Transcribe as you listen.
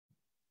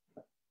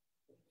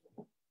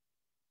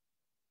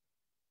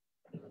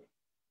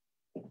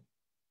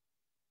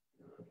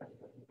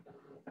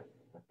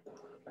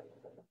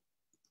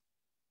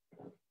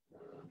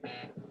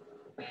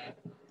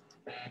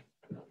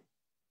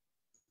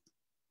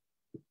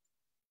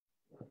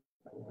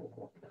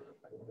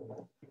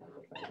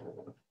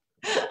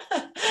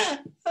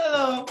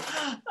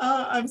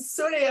I'm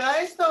sorry,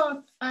 I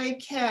thought I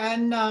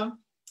can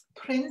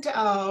print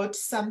out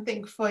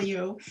something for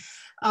you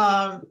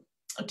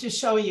to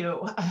show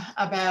you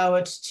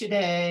about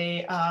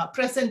today's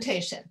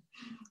presentation.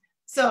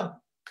 So,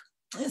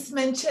 as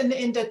mentioned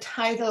in the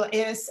title,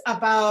 is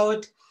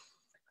about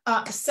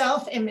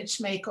self-image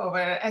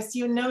makeover. As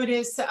you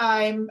notice,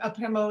 I'm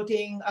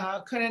promoting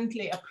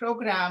currently a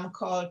program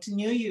called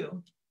New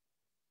You.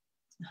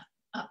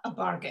 A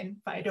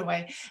bargain, by the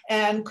way.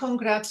 And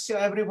congrats to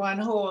everyone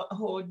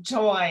who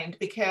joined,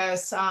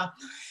 because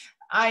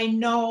I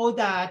know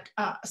that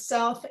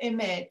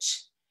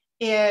self-image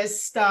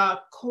is the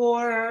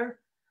core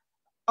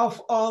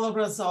of all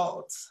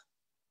results.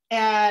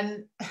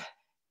 And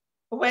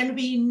when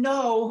we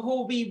know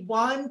who we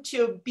want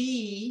to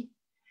be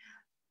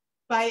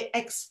by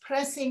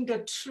expressing the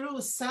true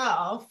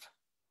self,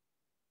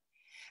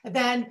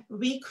 then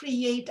we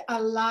create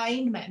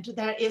alignment.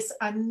 There is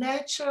a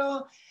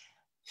natural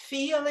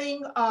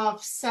feeling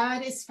of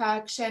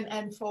satisfaction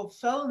and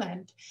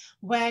fulfillment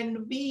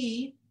when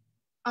we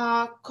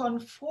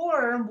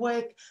conform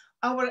with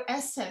our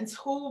essence,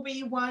 who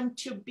we want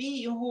to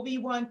be, who we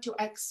want to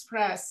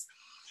express.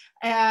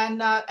 And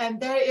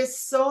there is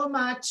so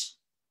much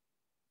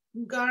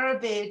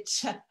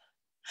garbage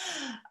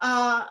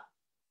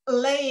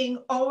laying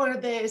over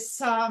this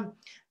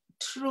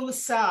true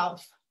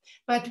self.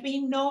 But we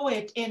know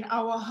it in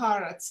our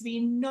hearts. We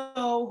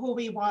know who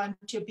we want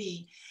to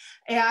be.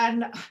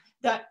 And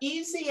the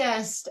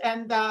easiest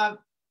and the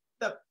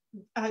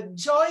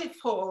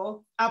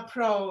joyful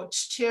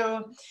approach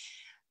to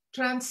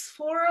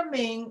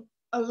transforming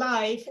a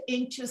life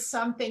into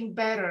something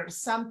better,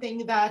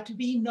 something that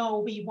we know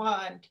we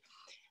want,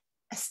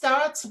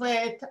 starts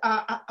with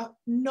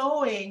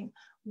knowing,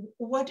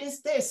 what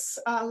is this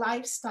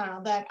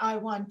lifestyle that I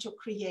want to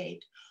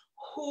create?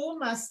 Who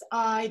must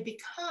I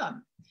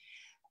become?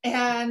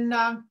 And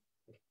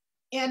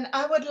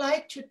I would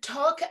like to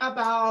talk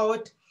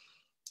about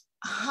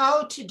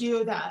how to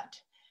do that,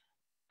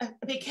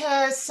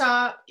 because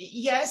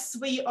yes,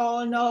 we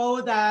all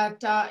know that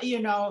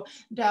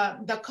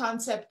the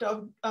concept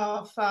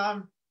of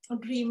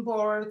dream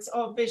boards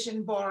or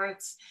vision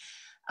boards,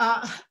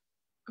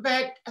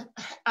 but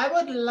I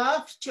would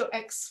love to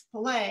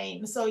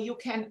explain so you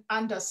can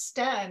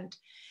understand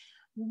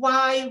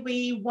why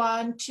we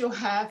want to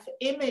have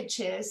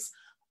images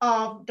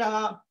of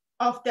the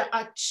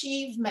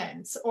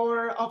achievements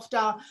or of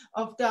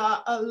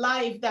the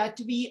life that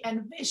we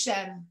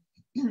envision.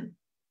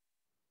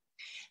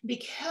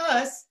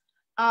 Because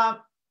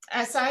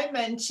as I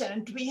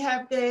mentioned, we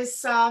have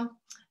this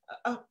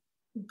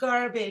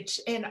garbage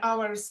in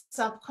our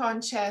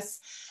subconscious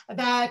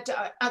that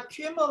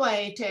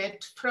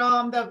accumulated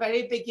from the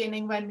very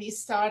beginning when we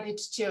started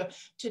to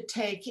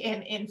take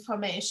in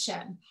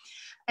information.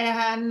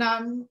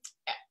 And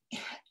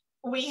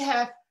we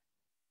have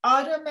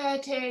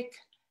automatic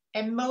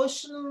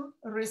emotional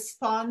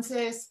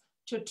responses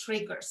to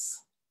triggers.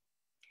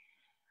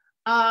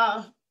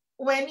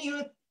 When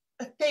you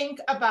think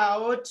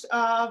about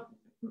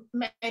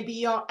maybe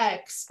your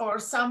ex or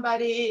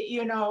somebody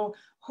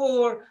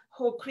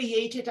who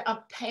created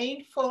a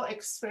painful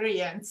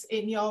experience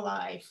in your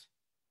life,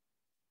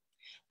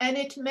 and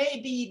it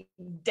may be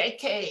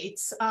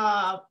decades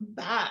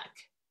back,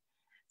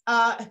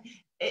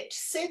 it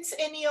sits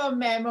in your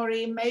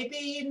memory,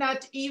 maybe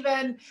not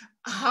even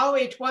how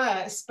it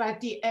was, but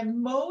the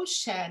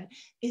emotion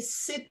is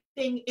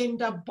sitting in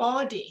the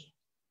body.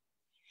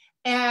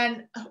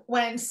 And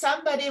when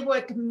somebody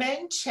would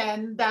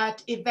mention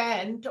that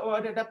event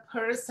or the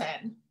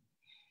person,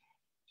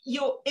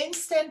 you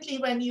instantly,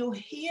 when you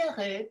hear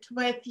it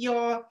with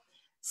your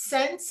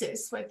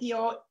senses, with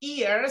your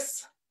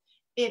ears,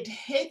 it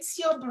hits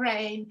your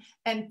brain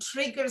and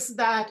triggers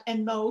that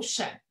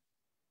emotion.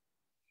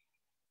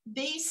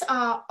 These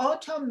are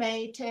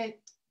automated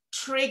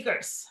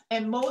triggers,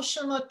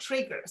 emotional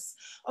triggers.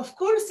 Of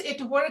course,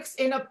 it works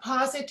in a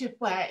positive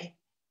way,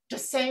 the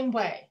same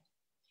way.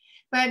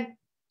 But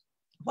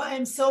why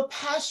I'm so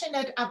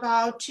passionate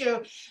about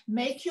to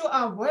make you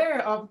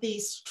aware of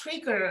these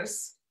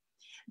triggers,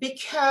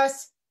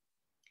 because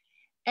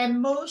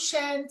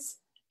emotions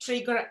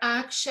trigger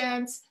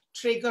actions,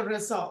 trigger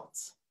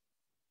results.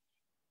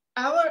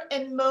 Our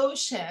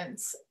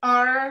emotions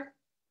are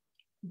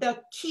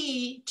the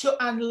key to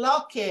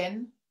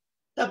unlocking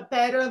the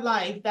better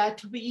life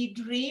that we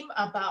dream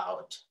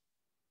about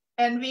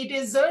and we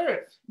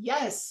deserve.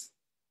 Yes,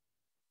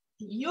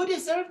 you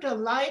deserve the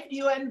life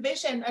you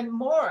envision and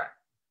more.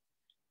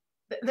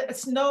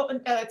 It's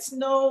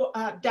no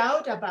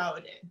doubt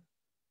about it.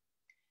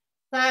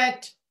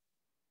 But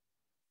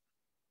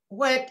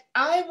what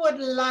I would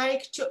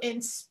like to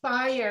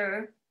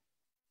inspire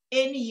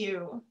in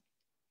you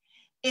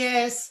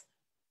is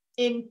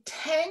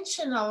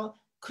intentional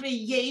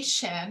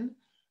creation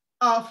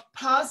of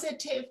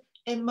positive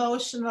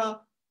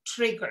emotional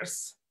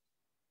triggers.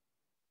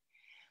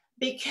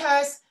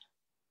 Because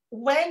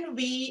when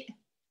we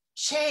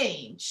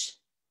change,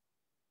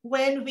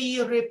 when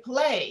we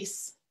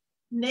replace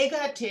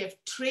negative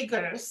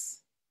triggers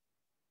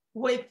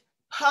with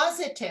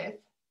positive,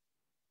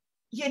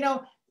 you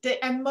know,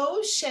 the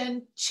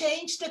emotion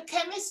change the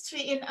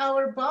chemistry in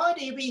our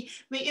body.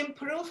 We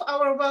improve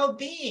our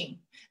well-being.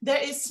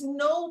 There is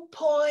no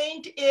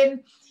point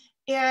in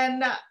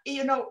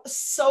you know,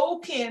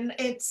 soaking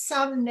in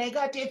some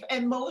negative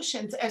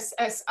emotions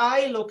as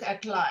I look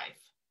at life.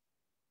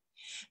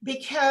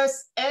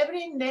 Because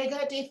every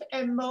negative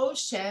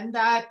emotion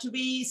that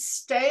we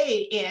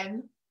stay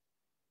in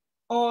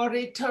or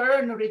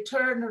return,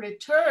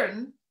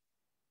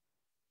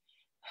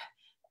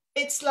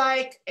 it's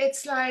like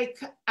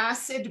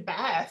acid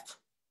bath.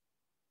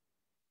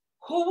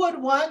 Who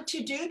would want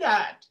to do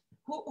that?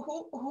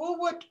 Who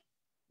would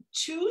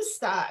choose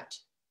that?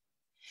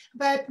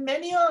 But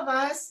many of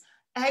us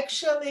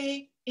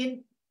actually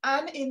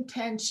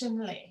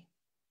unintentionally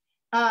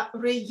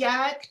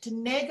react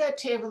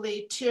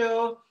negatively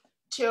to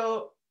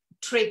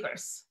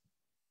triggers,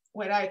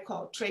 what I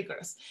call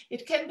triggers.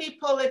 It can be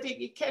politics,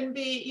 it can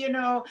be, you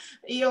know,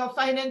 your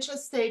financial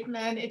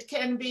statement, it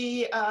can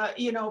be,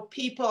 you know,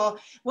 people,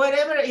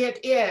 whatever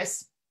it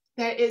is.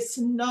 There is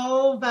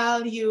no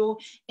value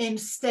in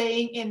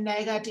staying in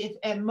negative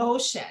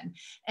emotion.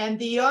 And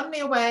the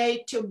only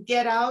way to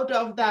get out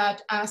of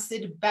that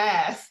acid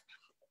bath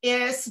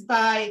is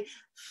by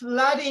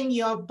flooding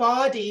your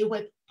body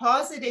with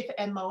positive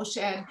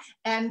emotion.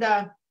 And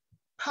the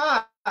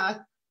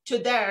path to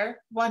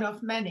there, one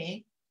of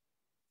many,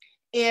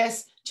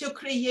 is to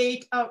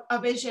create a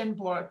vision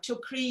board, to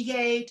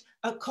create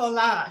a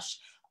collage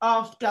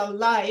of the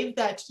life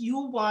that you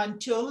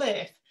want to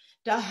live,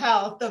 the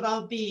health, the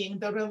well-being,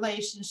 the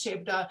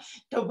relationship,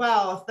 the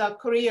wealth, the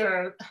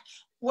career,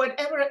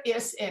 whatever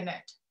is in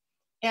it.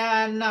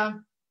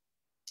 And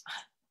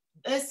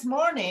this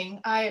morning,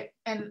 I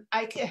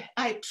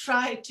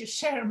tried to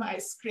share my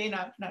screen.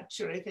 I'm not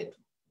sure if it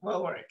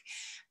will work,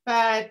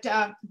 but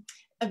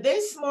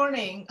this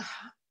morning,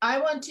 I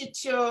wanted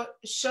to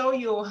show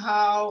you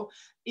how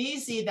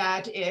easy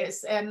that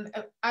is. And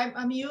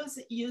I'm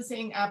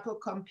using Apple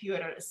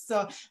computers.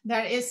 So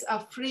there is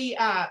a free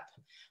app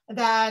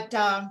that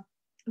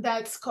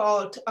that's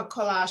called a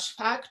Collage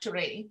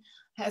Factory,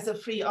 has a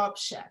free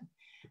option.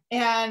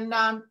 And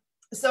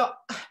so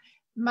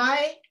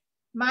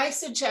my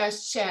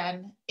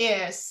suggestion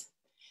is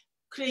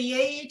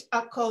create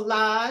a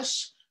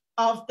collage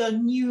of the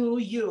new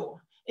you.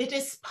 It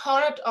is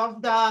part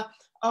of the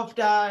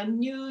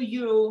new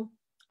you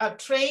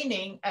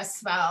training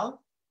as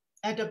well.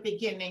 At the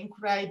beginning,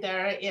 right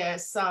there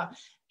is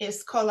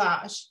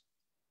collage.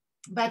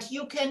 But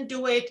you can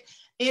do it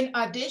in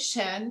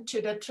addition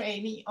to the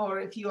training, or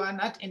if you are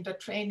not in the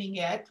training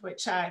yet,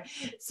 which I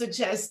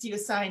suggest you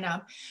sign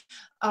up,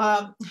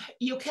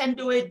 you can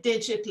do it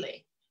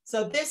digitally.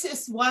 So this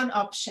is one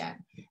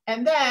option.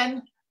 And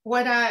then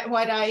what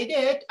I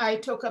did, I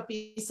took a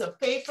piece of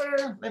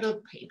paper,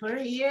 little paper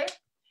here,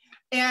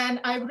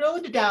 and I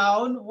wrote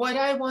down what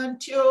I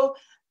want to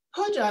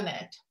put on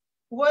it.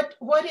 What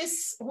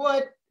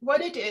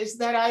it is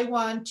that I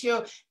want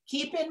to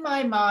keep in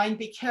my mind,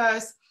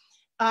 because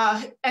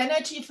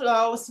energy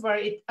flows where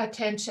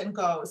attention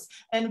goes,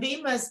 and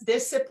we must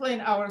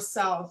discipline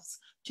ourselves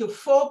to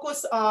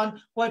focus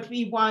on what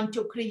we want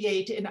to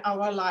create in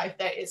our life.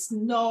 There is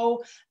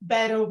no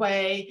better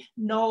way,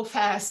 no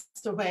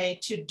faster way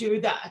to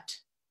do that.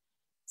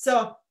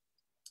 So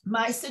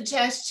my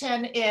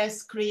suggestion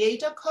is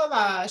create a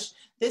collage.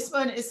 This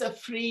one is a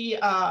free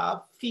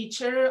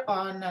feature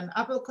on an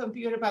Apple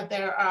computer, but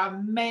there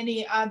are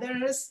many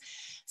others.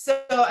 So,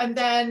 and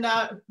then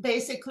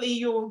basically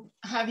you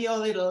have your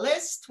little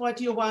list,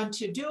 what you want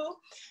to do.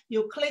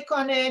 You click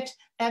on it,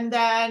 and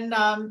then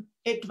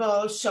it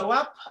will show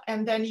up,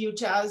 and then you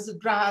just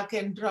drag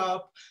and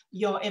drop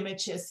your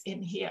images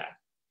in here.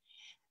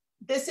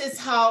 This is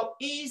how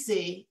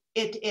easy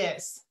it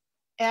is.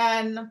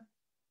 And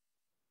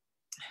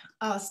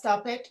I'll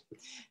stop it.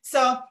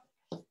 So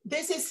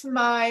this is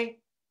my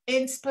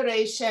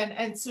inspiration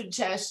and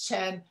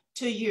suggestion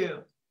to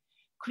you.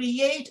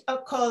 Create a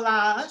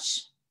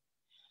collage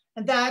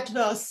that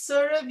will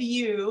serve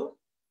you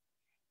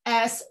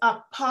as a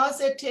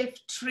positive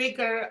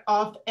trigger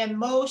of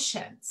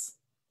emotions.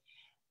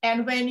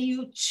 And when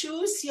you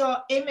choose your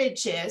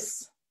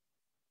images,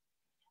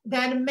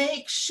 then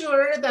make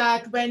sure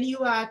that when you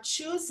are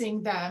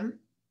choosing them,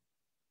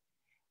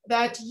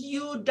 that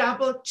you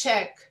double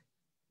check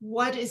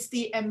what is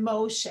the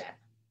emotion.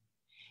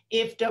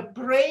 If the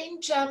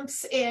brain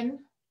jumps in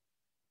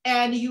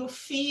and you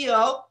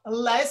feel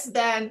less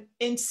than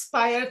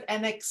inspired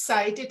and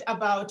excited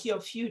about your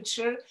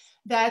future,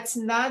 that's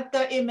not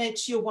the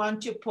image you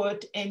want to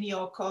put in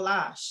your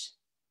collage.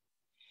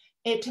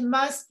 It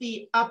must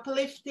be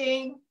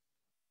uplifting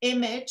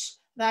image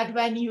that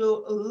when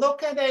you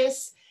look at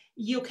this,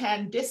 you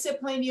can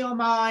discipline your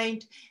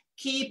mind,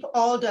 keep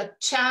all the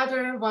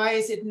chatter, why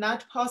is it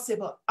not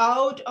possible,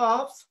 out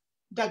of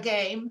the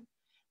game,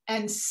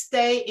 and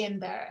stay in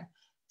there.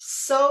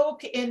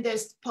 Soak in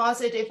this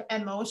positive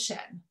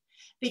emotion,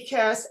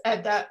 because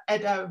at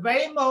the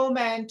very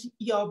moment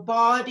your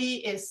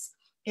body is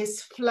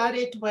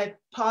flooded with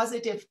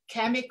positive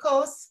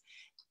chemicals,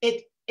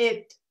 it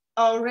it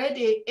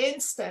already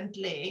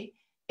instantly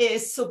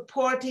is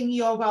supporting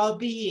your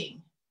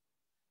well-being.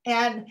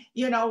 And,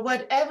 you know,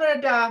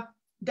 whatever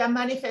the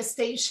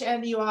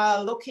manifestation you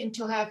are looking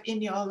to have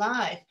in your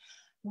life,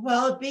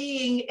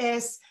 well-being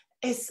is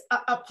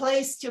a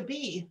place to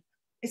be.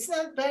 It's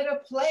not a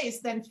better place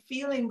than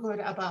feeling good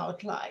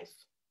about life.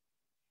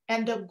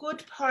 And the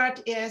good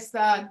part is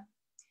that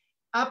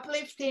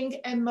uplifting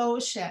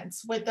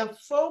emotions with the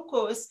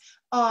focus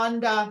on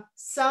the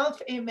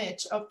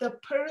self-image of the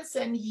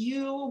person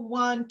you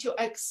want to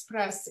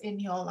express in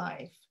your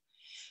life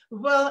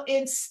will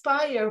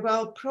inspire,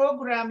 will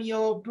program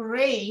your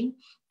brain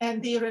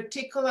and the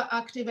reticular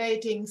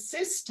activating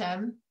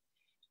system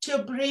to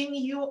bring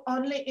you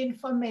only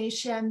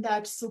information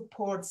that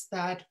supports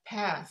that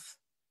path.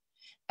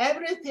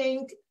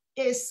 Everything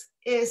is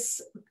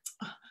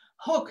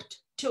hooked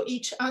to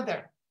each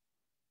other.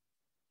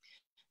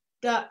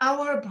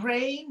 Our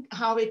brain,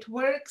 how it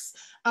works,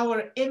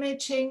 our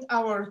imaging,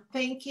 our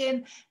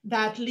thinking,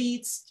 that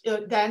leads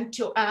then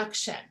to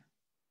action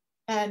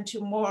and to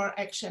more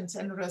actions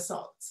and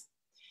results.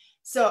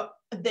 So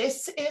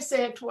this is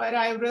it, what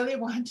I really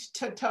wanted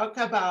to talk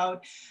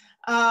about.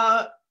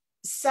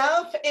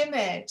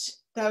 Self-image,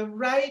 the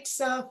right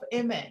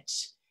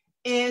self-image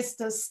is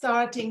the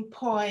starting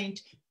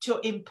point to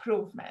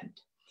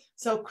improvement.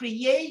 So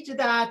create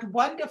that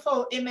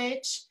wonderful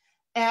image.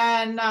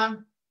 And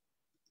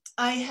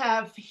I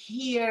have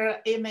here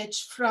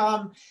image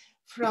from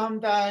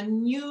the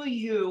new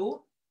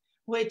you,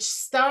 which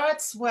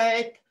starts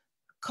with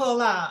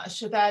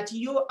collage, that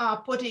you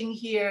are putting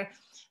here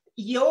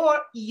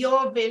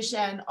your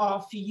vision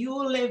of you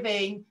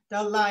living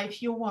the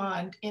life you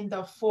want in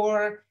the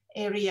 4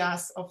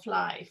 areas of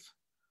life,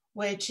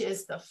 which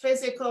is the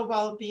physical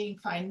well-being,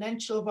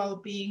 financial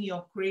well-being,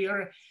 your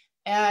career,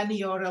 and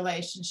your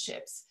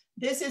relationships.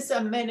 This is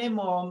a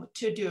minimum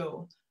to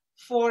do,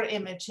 4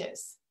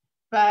 images,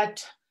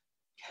 but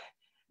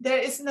there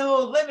is no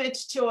limit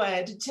to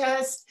it.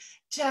 Just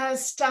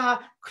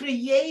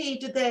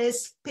create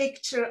this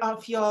picture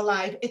of your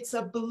life. It's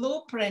a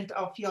blueprint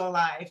of your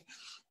life.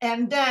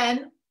 And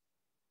then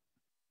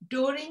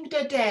during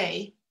the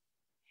day,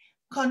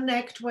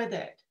 connect with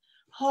it.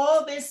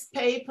 Hold this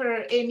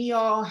paper in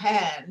your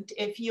hand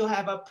if you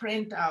have a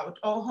printout,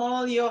 or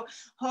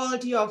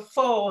hold your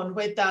phone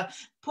with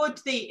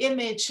put the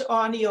image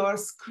on your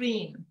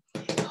screen.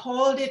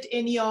 Hold it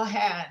in your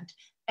hand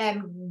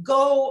and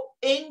go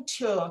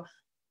into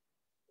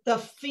the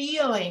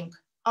feeling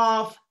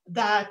of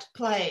that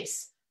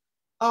place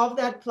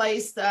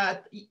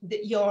that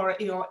your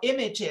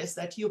images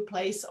that you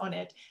place on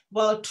it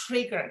will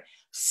trigger.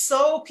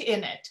 Soak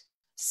in it,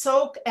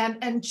 soak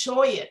and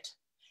enjoy it,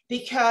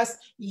 because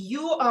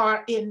you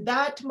are in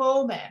that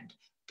moment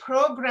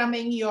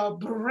programming your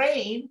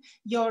brain,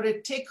 your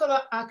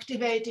reticular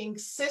activating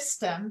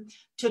system,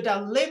 to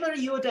deliver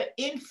you the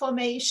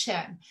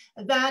information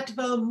that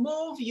will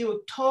move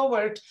you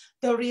toward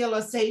the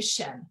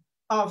realization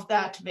of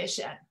that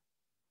vision.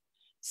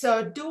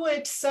 So do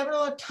it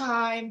several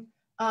times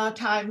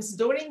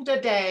during the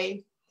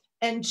day,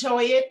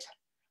 enjoy it,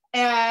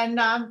 and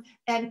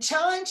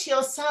challenge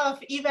yourself,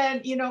 even,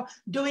 you know,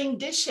 doing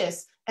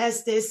dishes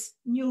as this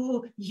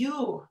new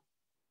you.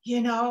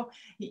 You know,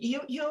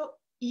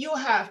 you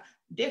have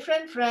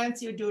different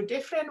friends, you do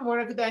different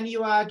work than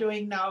you are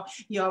doing now.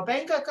 Your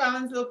bank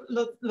accounts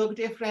look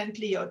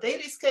differently, your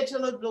daily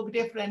schedule look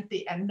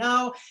differently, and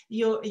now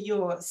you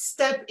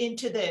step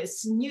into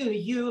this new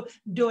you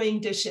doing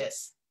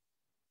dishes.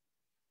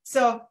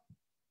 So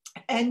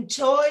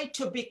enjoy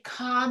to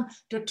become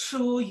the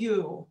true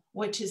you,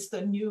 which is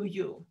the new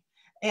you.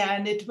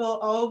 And it will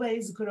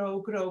always grow,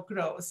 grow,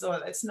 grow. So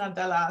that's not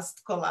the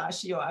last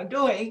collage you are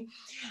doing,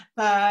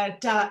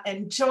 but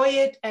enjoy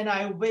it. And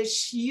I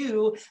wish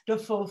you the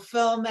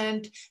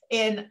fulfillment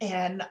in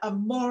a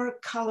more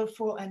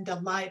colorful and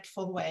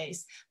delightful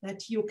ways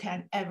that you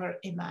can ever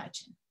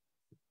imagine.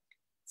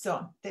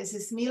 So this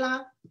is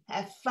Mila.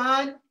 Have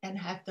fun and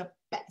have the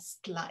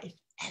best life